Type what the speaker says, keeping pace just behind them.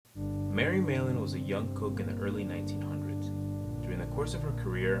Mary Malin was a young cook in the early 1900s. During the course of her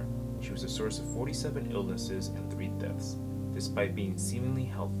career, she was the source of 47 illnesses and 3 deaths, despite being seemingly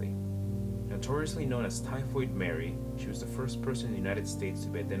healthy. Notoriously known as Typhoid Mary, she was the first person in the United States to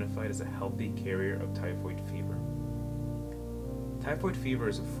be identified as a healthy carrier of typhoid fever. Typhoid fever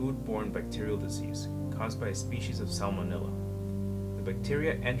is a food-borne bacterial disease caused by a species of Salmonella. The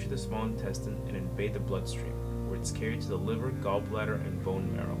bacteria enter the small intestine and invade the bloodstream, where it's carried to the liver, gallbladder, and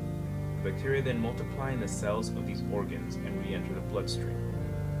bone marrow. The bacteria then multiply in the cells of these organs and re-enter the bloodstream.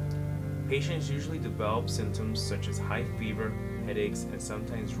 Patients usually develop symptoms such as high fever, headaches, and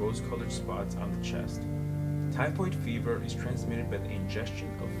sometimes rose-colored spots on the chest. Typhoid fever is transmitted by the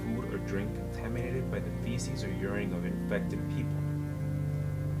ingestion of food or drink contaminated by the feces or urine of infected people.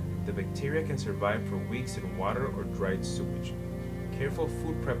 The bacteria can survive for weeks in water or dried sewage. Careful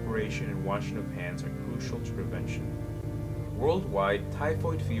food preparation and washing of hands are crucial to prevention. Worldwide,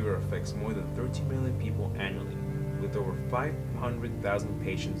 typhoid fever affects more than 13 million people annually, with over 500,000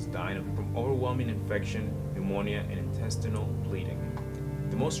 patients dying from overwhelming infection, pneumonia, and intestinal bleeding.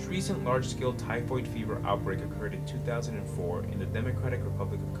 The most recent large-scale typhoid fever outbreak occurred in 2004 in the Democratic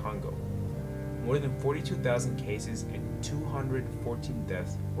Republic of Congo. More than 42,000 cases and 214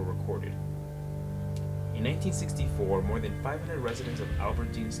 deaths were recorded. In 1964, more than 500 residents of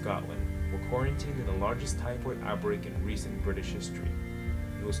Aberdeen, Scotland, were quarantined in the largest typhoid outbreak in recent British history.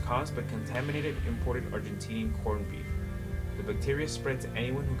 It was caused by contaminated imported Argentinian corned beef. The bacteria spread to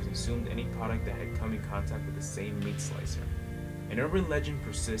anyone who consumed any product that had come in contact with the same meat slicer. An urban legend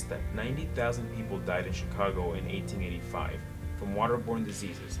persists that 90,000 people died in Chicago in 1885 from waterborne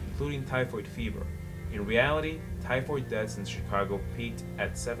diseases, including typhoid fever. In reality, typhoid deaths in Chicago peaked at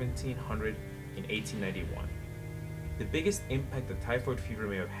 1,700 in 1891. The biggest impact that typhoid fever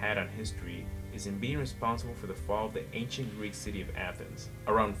may have had on history is in being responsible for the fall of the ancient Greek city of Athens.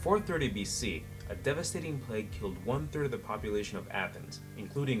 Around 430 BC, a devastating plague killed 1/3 of the population of Athens,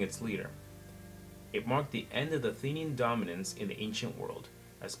 including its leader. It marked the end of the Athenian dominance in the ancient world,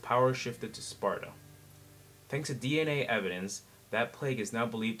 as power shifted to Sparta. Thanks to DNA evidence, that plague is now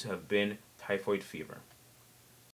believed to have been typhoid fever.